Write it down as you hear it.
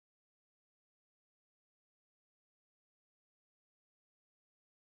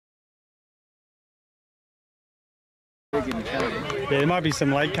Yeah, there might be some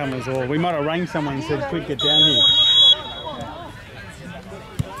latecomers, or we might have rang someone and said, quick, get down here.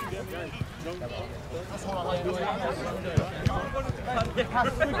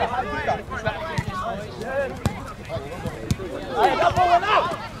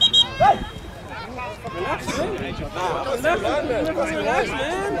 Relax,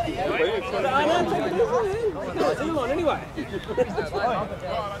 man. It's on anyway.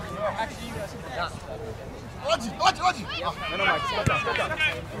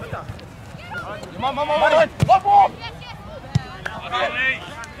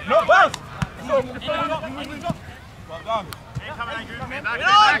 No bounce. Well done.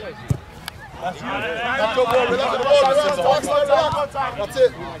 That's your ball. Relax on the ball. That's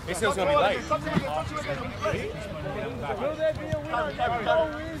it. He still going to be late.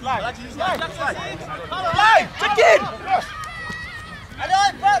 Slide. Check in! I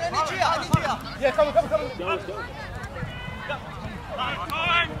need you. Yeah, come on.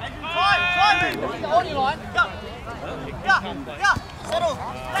 Time! On your line. Go. Settle.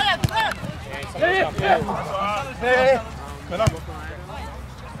 Hey.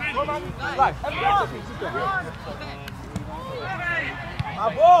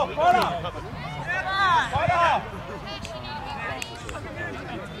 Ball, fora!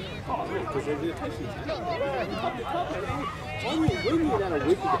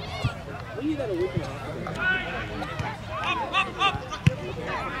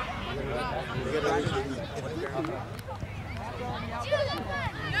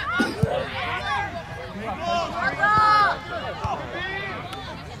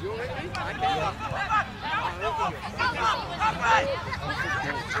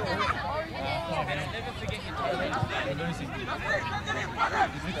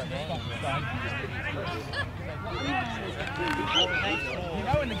 You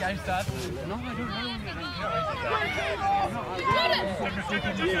know when the game starts? No, I don't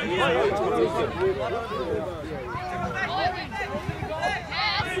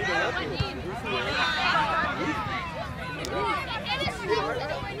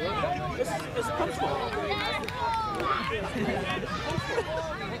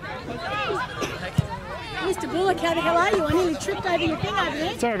Mr. Bullock, how the hell are you? I nearly tripped over your thing over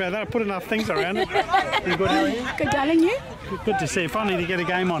there. Sorry about that, I put enough things around it. You good, how are you? Good, darling, you? Good to see you. Finally to get a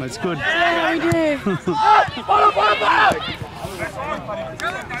game on, it's good. Yeah, we do.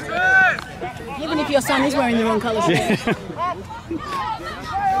 Even if your son is wearing the wrong colour shirt. Yeah.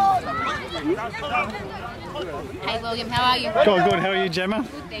 Hey William, how are you? Good, how are you, Gemma?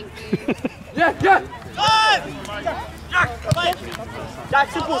 Good, thank you. Yeah.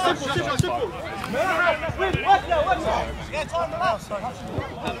 Jack, simple.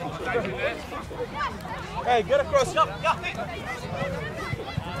 Hey, get across. Yeah.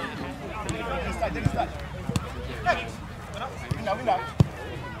 Window.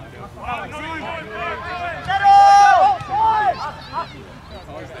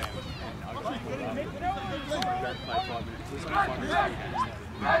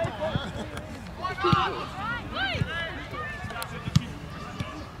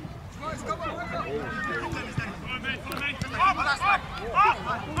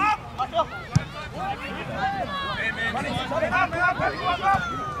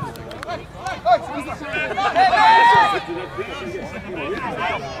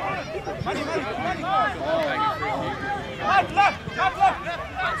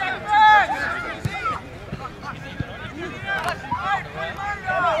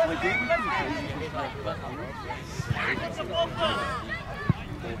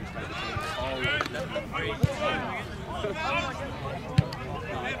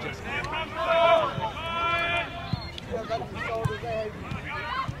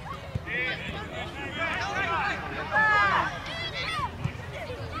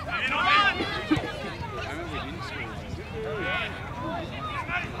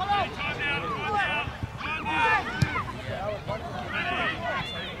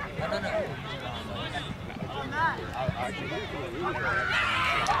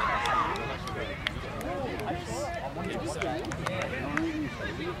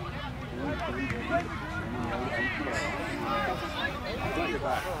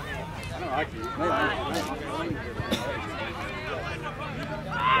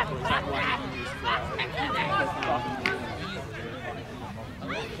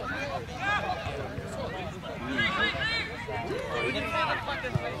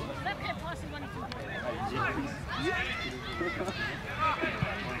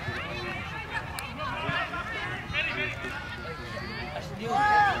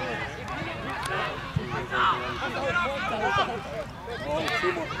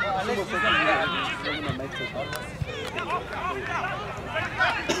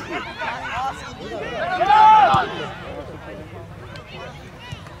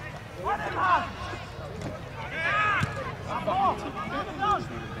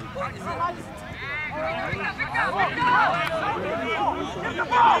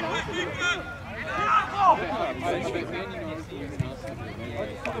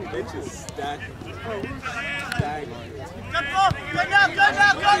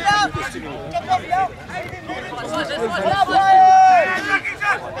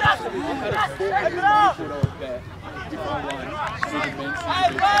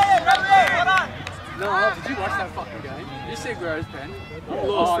 No, did you watch that fucking game? Did you see Guerrero's pen?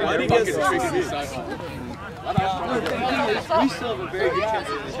 Oh, I didn't get so hard. We still have a very good chance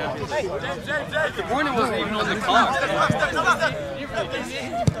of the championship. The Warner wasn't even on the card.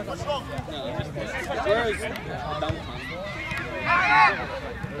 Guerrero's a dumb cunt.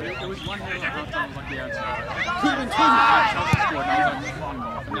 There was 1-0 at halftime, was like the outside. Could have been 2-0. Chelsea scored, and I was like, fuck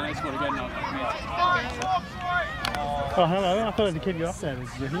off. And then they scored again, and I was like, Oh, hello. I thought I'd keep you up there.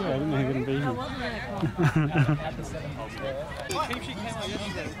 You're here. I didn't know you were going to be here. the team sheet came out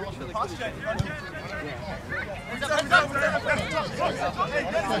yesterday. I'm pretty sure they could have.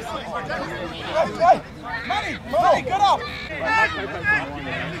 Money, get up!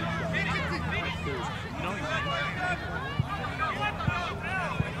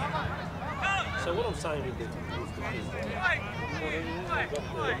 So what I'm saying is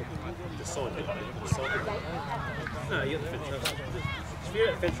the sign. No, you got the fence. If you're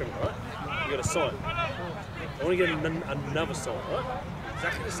at the fence room, right? You got a sign. I want to get another sign, right?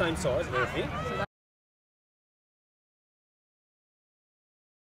 Exactly the same size and everything.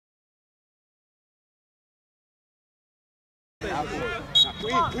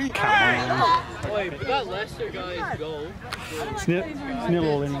 Wait, but that Leicester guy's goal. It's nil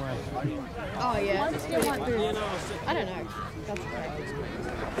all anyway. Oh yeah. I don't know. That's great.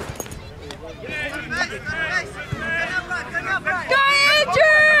 Go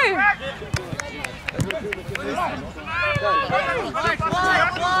Andrew!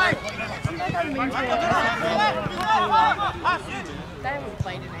 They haven't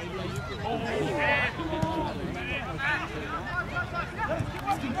played in ages.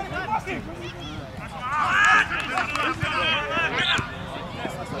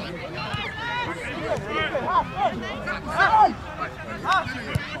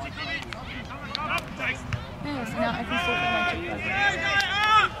 Yes, now I can still feel my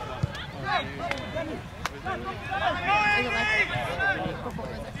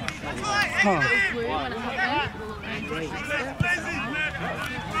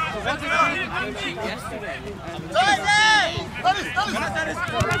cheek buzz.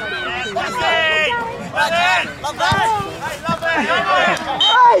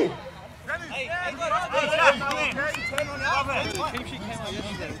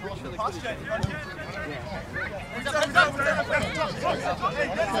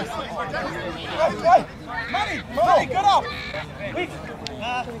 Money, get up!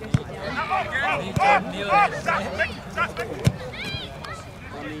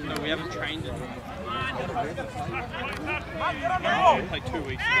 No, we haven't trained it. Like 2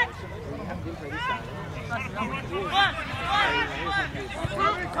 weeks ago.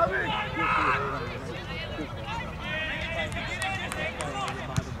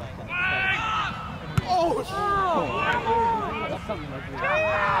 Oh shit.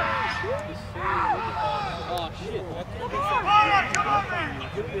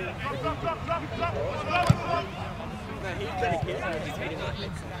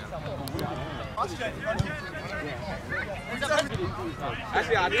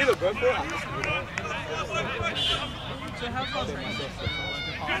 Actually, I need a bro.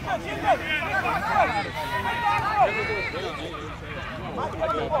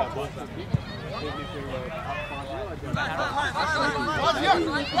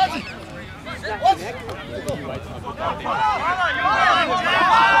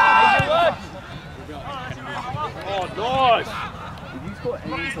 Oh, nice! If you score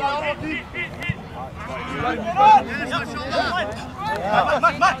any sort of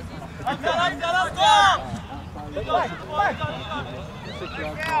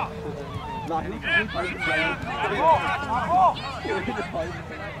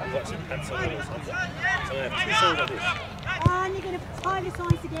And you're going to tie the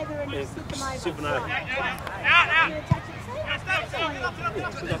signs together and just stick them over. Supernova.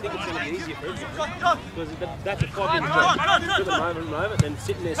 Because I think it's going to be easier for everyone. Because that's a 5 minute job. Do the moment, then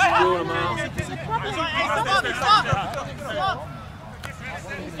sitting there screwing them out.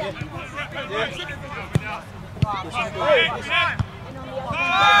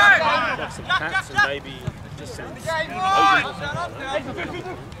 Like some cats and maybe just sounds.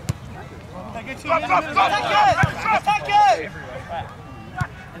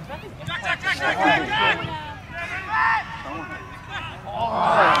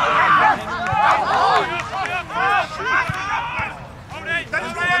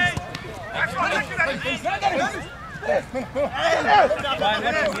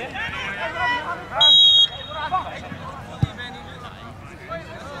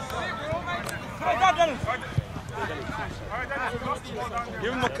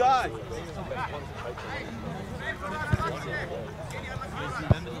 Give him a card.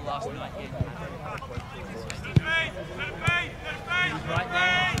 Remember the last night here? Right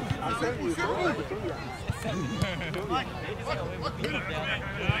there.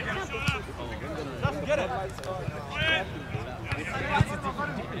 Get it.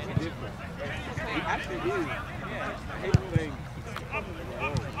 It actually is. I hate playing.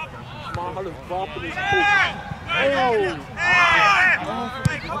 My heart is bopping his foot.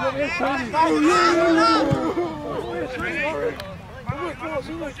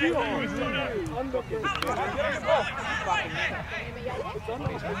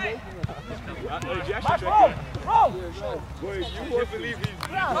 Boy, you won't believe he's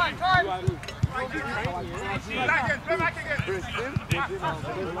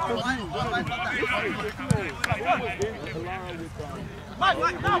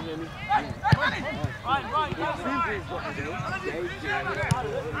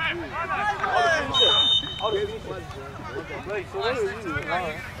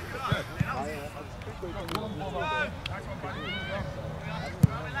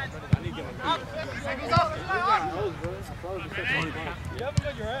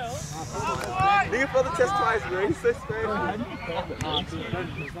nigga for the test twice, bro. He's so special.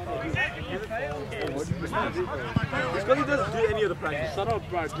 It's because he doesn't do any of the practice. Shut up,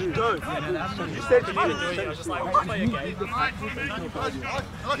 bro. Dude. Don't. You said you did. Just like, we'll play a game.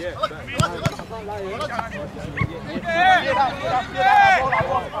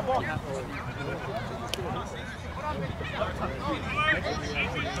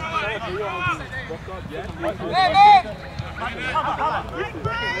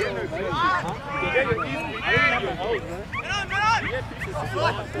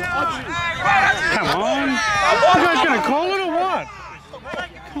 Come on! You guys gonna call it or what?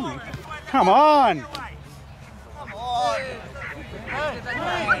 Come on!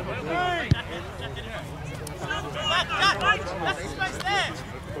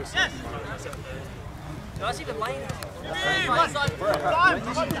 Do I see the lane?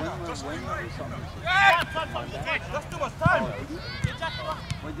 That's too much time.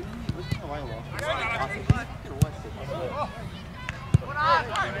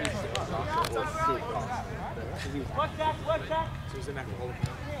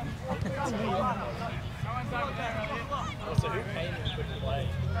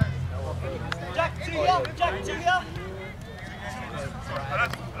 Jack to you.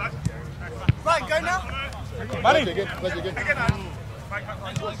 Right, go now. Money. Again.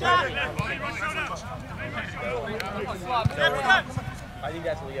 I think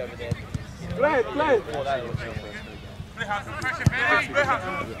that's Lee over there. Play. Oh, that looks so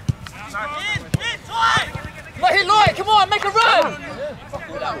Let him Lloyd, come on, make a run!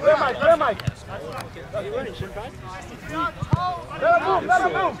 Where Mike? Let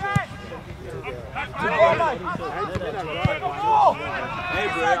him move. Hey,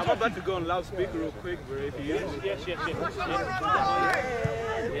 bro, I'm about to go on loudspeaker real quick, bro. If you Yes. Yeah, I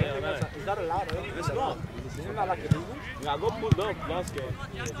know. Is that allowed? It's not. Isn't that like illegal? Yeah, I got pulled up last game.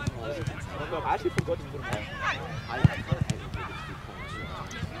 I actually forgot to put him on.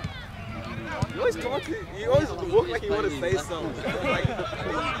 You always talk to, you always look like you want to say something. Like,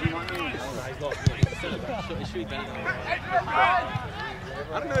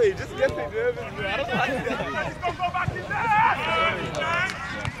 I don't know, he just gets me nervous, bro. I don't like that. Don't go back in there!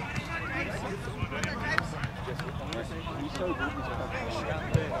 He's so good.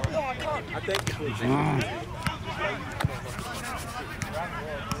 I thank you for it.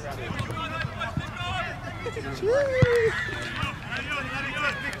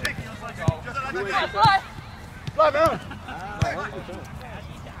 Fly, man!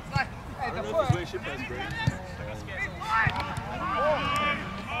 I don't know if he's wearing shit pads, bro.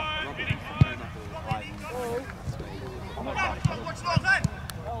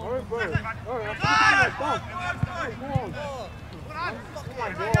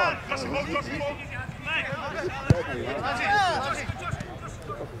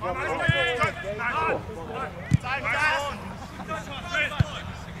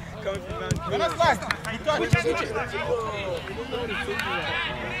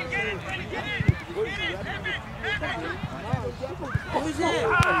 Who's it?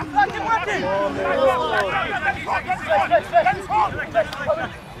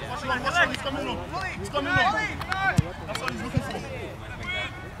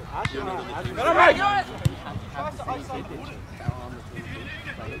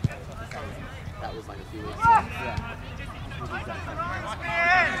 That was like a few weeks ago.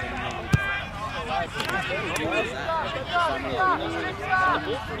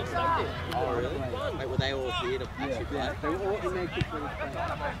 Oh, really? Wait, were they all here to actually play? They were all in their kids when they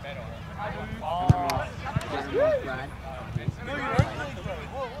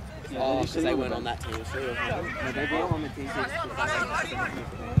Oh, because they weren't on that team, too. No, they were on the team.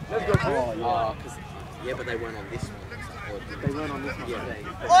 Oh, because, yeah, but they weren't on this one. They weren't on this one.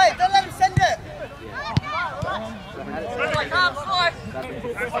 Yeah. Oi, don't let him send it!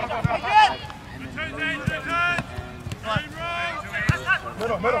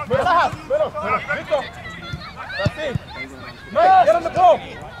 Middle. Victor. That's it. No, get on the ball.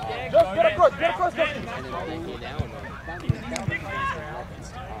 Just get across, Justin. And then they're here now or not?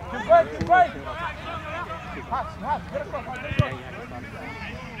 Keep right. Pass, get across.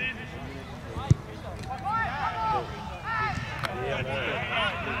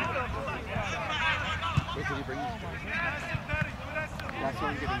 Where did he bring you? That's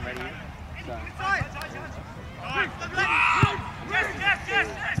one getting ready. So.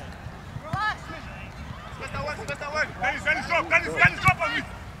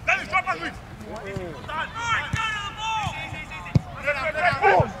 Dennis, drop on me.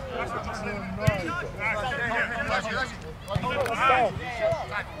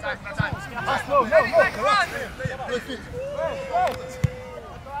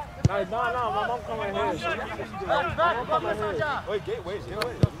 No, my mom come my head. My mom come my head. Wait, get ways. My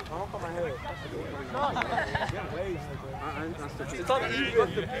mom come my head. Get ways. It's uneven, bro.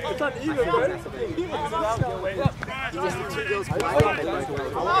 Just the two girls playing. I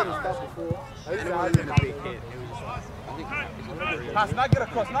wanted to stop before. Pass, not get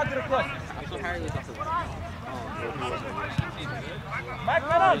across. Actually, Harry was off the line. Back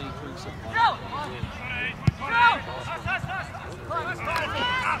that up.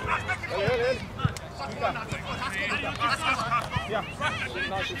 Yeah.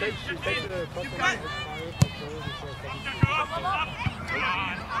 No, she takes it to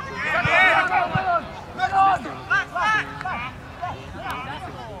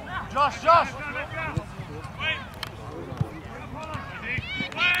Josh.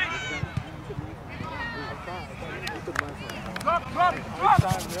 Drop.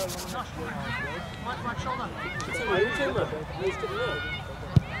 Right shoulder.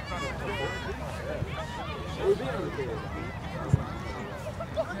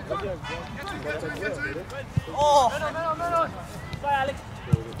 Oh! Sorry, Alex.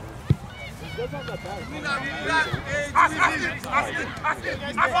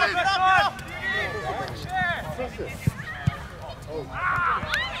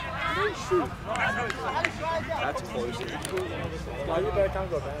 That's close. No, you better can't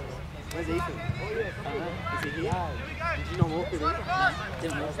go back. Where's Ethan? Is he here? Did you not walk with him?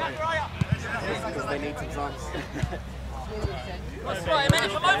 Didn't walk with him. Because they need some sons. That's right, a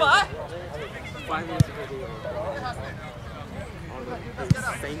minute, come over, huh? 5 minutes ago, they were on the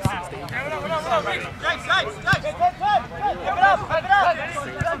same 16. James! Give it up! Same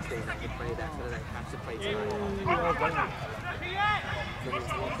 16, they could play that, so they have to play tonight. So there's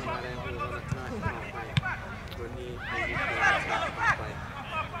one from right now who was on it tonight, can't play. Rodney, maybe can't play.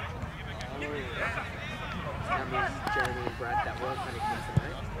 That means Jeremy and Brad that were kind of keen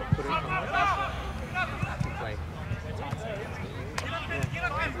tonight, couldn't come to play.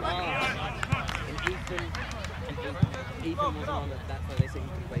 And Ethan wasn't on that, so they said he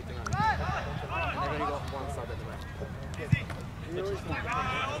can play tonight. And they've only got one sub at the moment. Which is not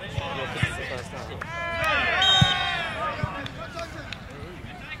this is the first time.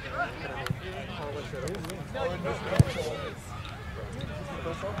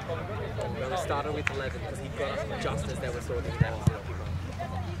 We started with 11 because he got us just as they were sorting that out.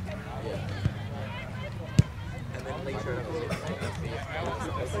 And then Lee showed up.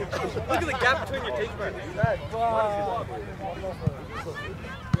 Look at the gap between your teeth, bro. It's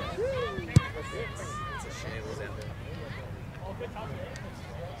a shambles out there.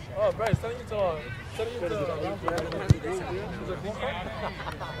 Oh, bro, sending you to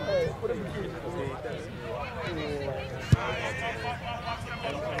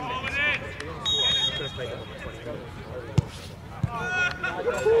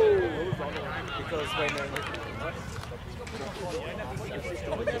Because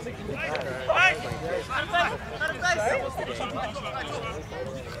when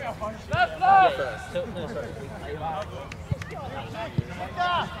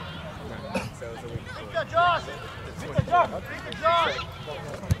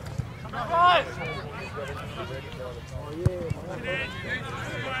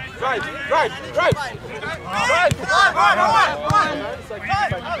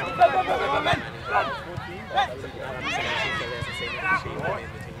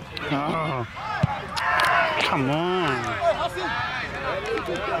Oh, come on.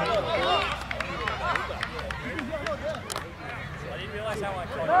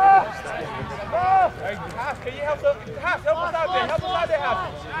 Can you help us out there? Help us out there,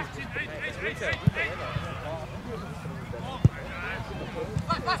 Half.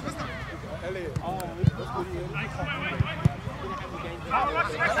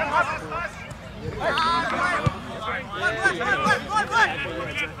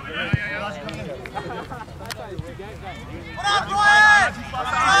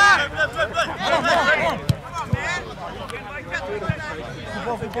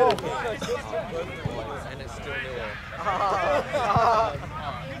 And it's still nil.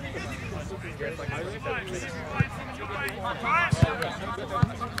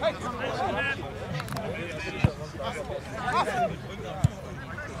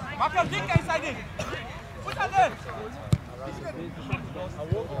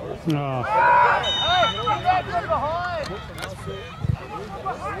 No. I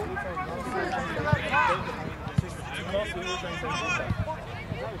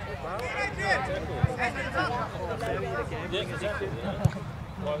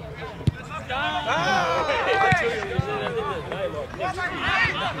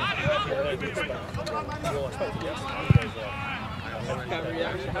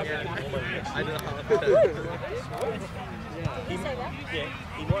don't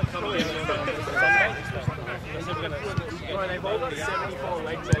He might come down and they've all got 74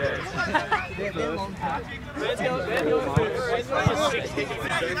 legs on it.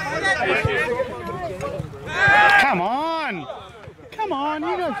 Come on! Come on,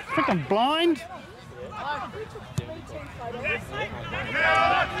 you guys freaking blind!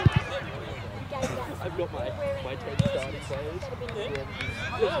 I've got my 10 starting players.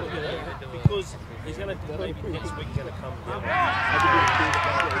 Because he's going to, maybe next week, he's going to come down.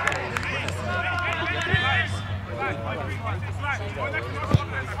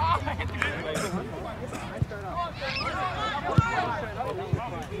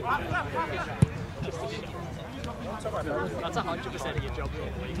 That's 100% of your job.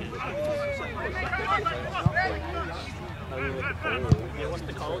 Yeah, what's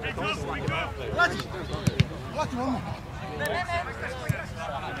the call? The call's like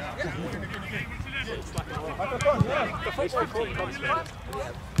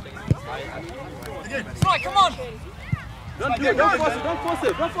Come on!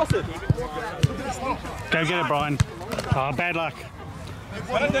 Don't force it. Go get it, Brian. Oh, bad luck.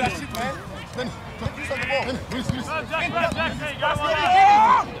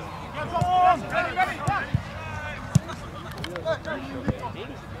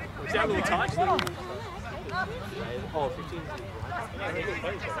 Is that a little tight? Oh, 15.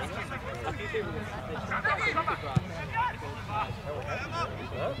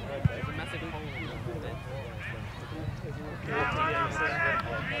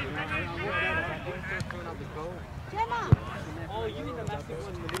 Oh, you mean the massive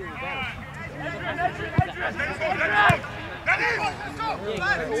one in the middle of the box?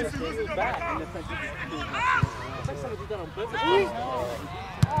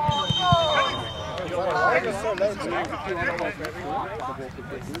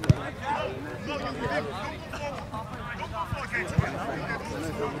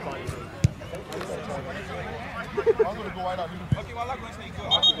 I'm going to go right out. Okay, well, I'm going to say good.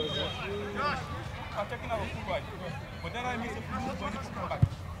 I'm taking out a full right. But then I miss a few moves, so I need to come back.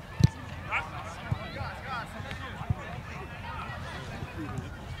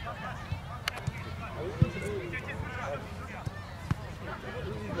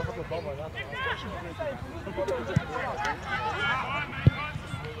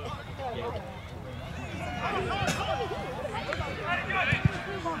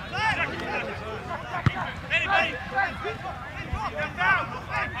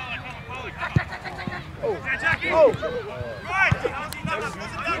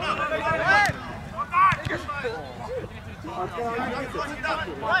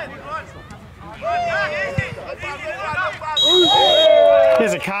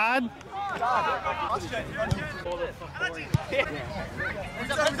 Here's a card.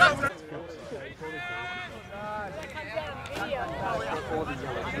 No,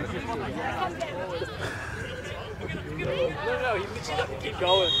 he literally keep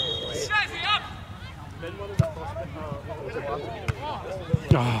going.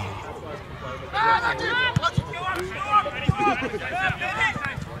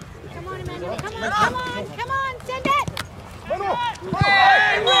 Come on, Amanda. Come on, send it.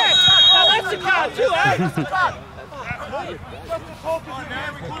 Hey, Rick! That's the card too, eh?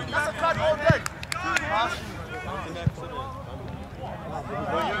 That's a card all day.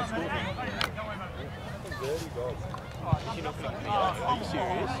 Are you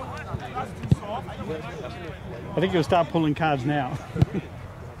serious? I think you'll start pulling cards now. Yeah,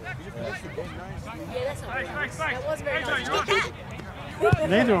 that's not nice. That was very nice.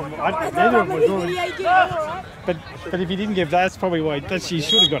 Neither of them were good. But if you didn't give that, that's probably why she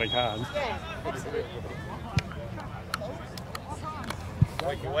should have got a card. Yeah, absolutely.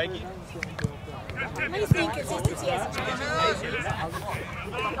 Wakey. What do you think consistency has changed?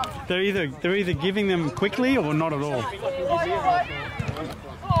 They're either giving them quickly or not at all.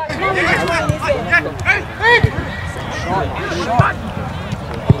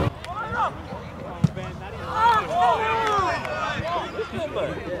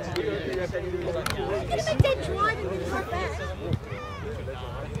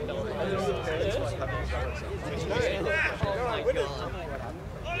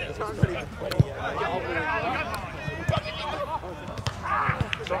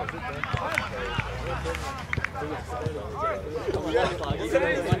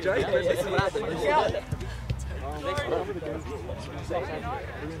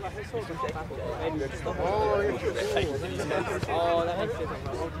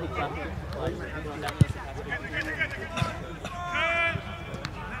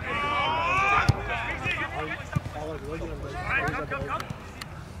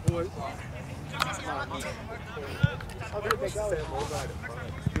 Oh, that makes sense.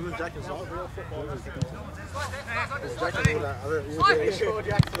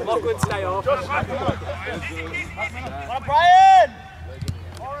 Lachlan, stay off. What Brian!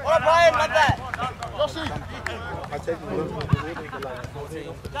 What Brian, like that? I take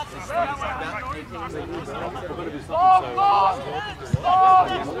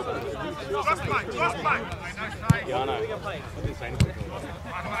Yeah, I know.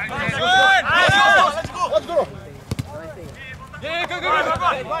 Let's go! Yeah, go. Hey, go,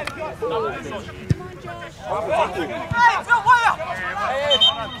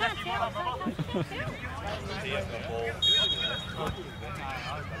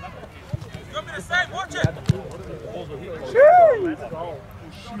 Go me the same, watch it!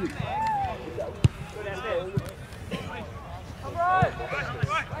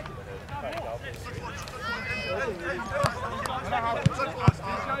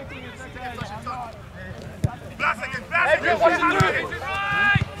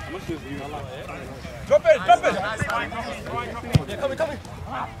 Drop it! Yeah, come in.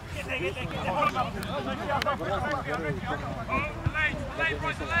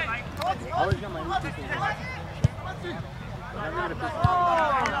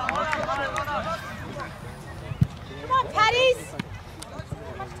 Come on, Paddies!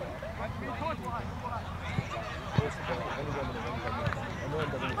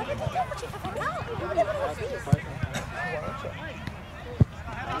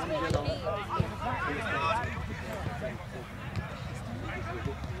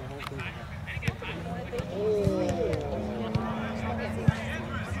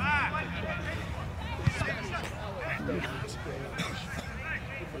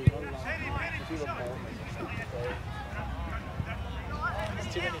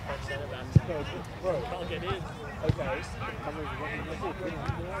 Too many punch centre backs. Can't get in. Okay.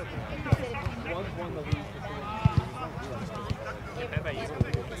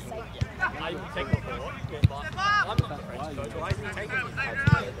 I take the ball, but I'm not the French coach. Why isn't he taking it?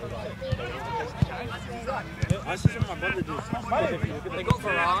 I see some of my brother do. They got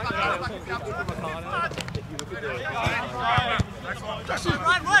Varane, and they also got Makano. If you look at the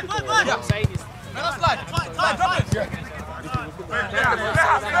Run! I'm saying is, Slide, drop it!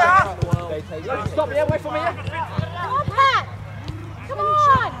 Stop, yeah, wait for me, yeah? Come on, Pat! Come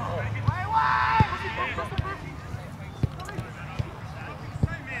on!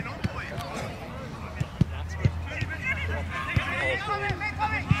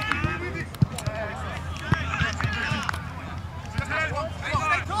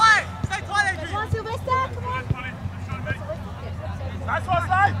 Stay quiet, Come on, Sylvester, come on! Nice one,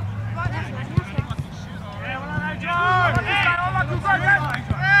 slide!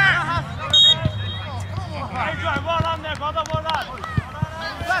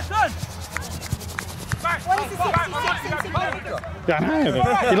 What is the 66 and I know,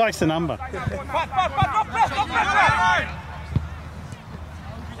 but he likes the number. Guys,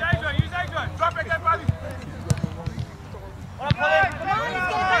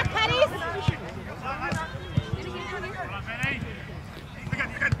 get back, Paddies.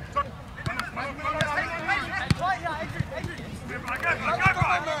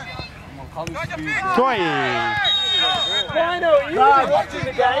 Toy! Finally, watching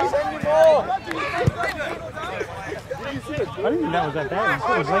the game. Send me more. I didn't think that was that bad. He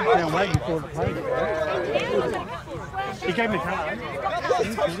put his legs down way before the play. He gave me a card.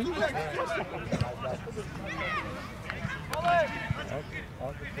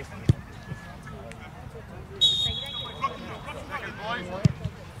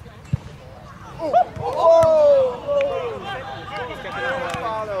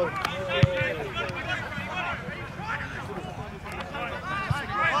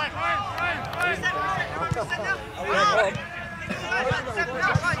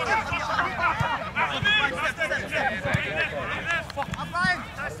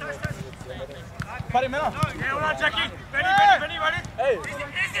 Paddy, man. Yeah, well done, Jackie. Ready? Hey.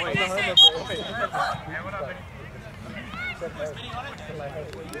 Yeah, well done, Benny.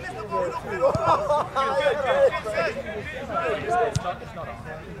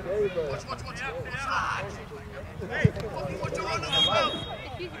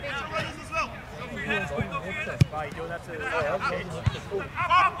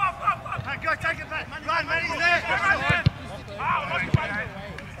 Go, take it back. Run, Manny's there.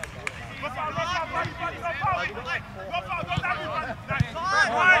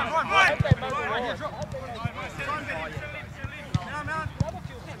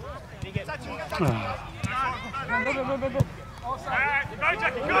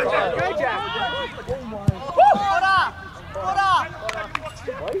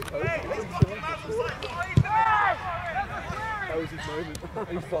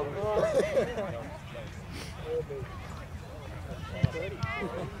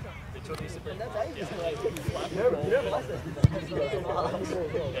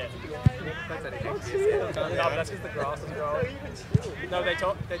 No, but that's because the grass is growing. No, they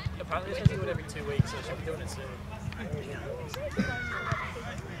apparently they're supposed to do it every 2 weeks, so they should be doing it soon.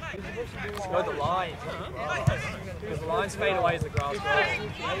 No, the line. Because the lines fade away as the grass grows.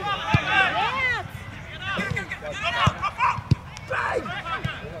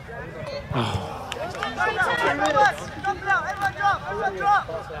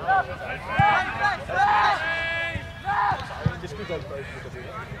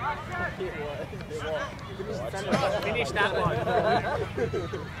 Finish that one.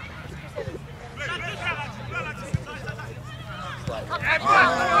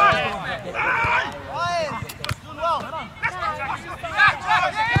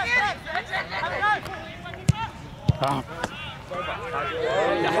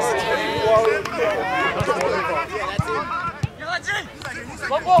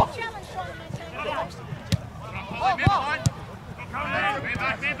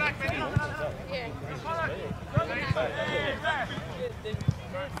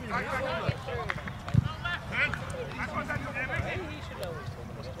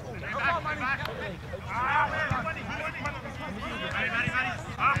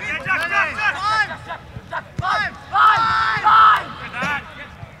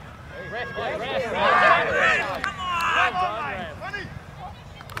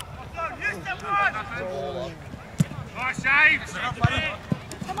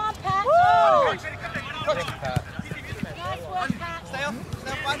 Come on, Pat. Nice work, Pat. Stay up,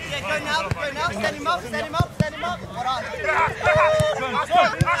 yeah, go now, stand him up, what on?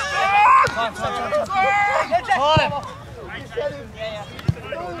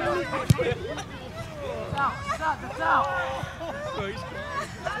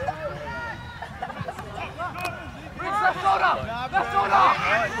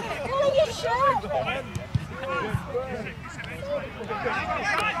 Pulling your shirt.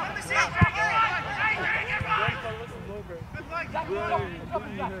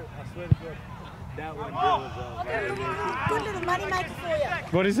 Good little money maker for you.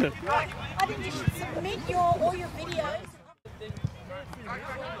 What is it? I think you should submit all your videos.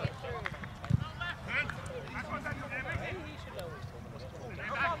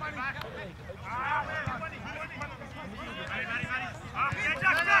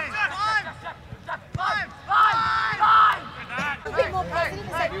 A bit more positive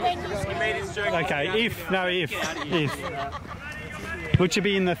and say when you Okay, if. Which will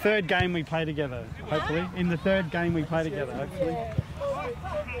be in the third game we play together, hopefully. In the third game we play together, hopefully. Yeah,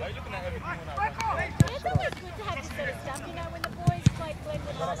 it's always good to have this sort of stuff, you know, when the boys played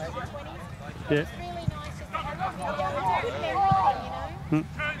Glenwood last in the 20s. Yeah. It's really nice just to have a video.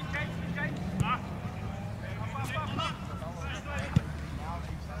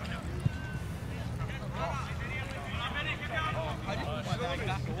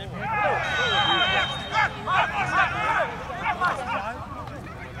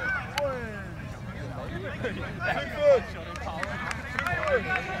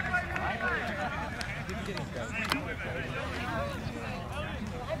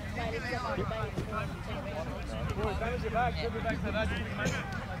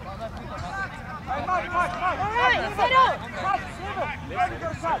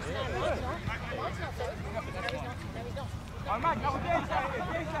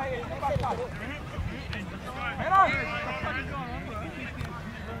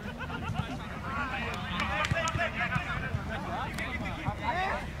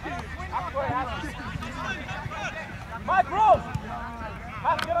 Mike Rose!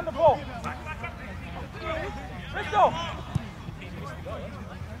 Have to get on the ball. Let's go!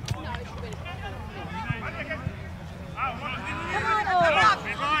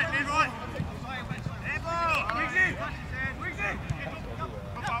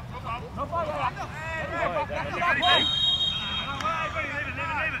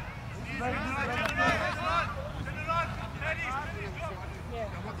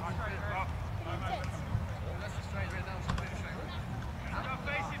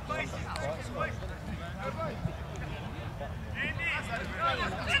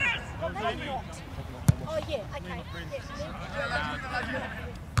 Oh yeah, okay.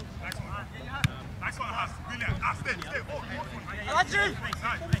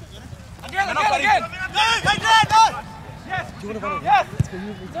 Again! Yes! Yes!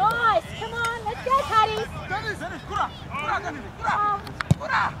 Nice, come on, let's go, Paddy. The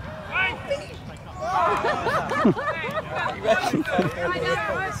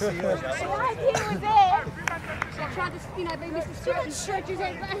idea was there. I tried to, you know, be Mr. Stupid Shredgers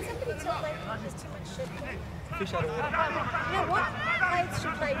and somebody told me there's too much shred. Fish out of water. You know what? Clothes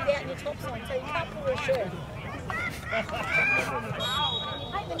should play without your tops on, so you can't pull a shirt.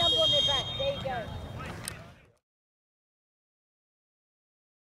 Paint the number on their back. There you go.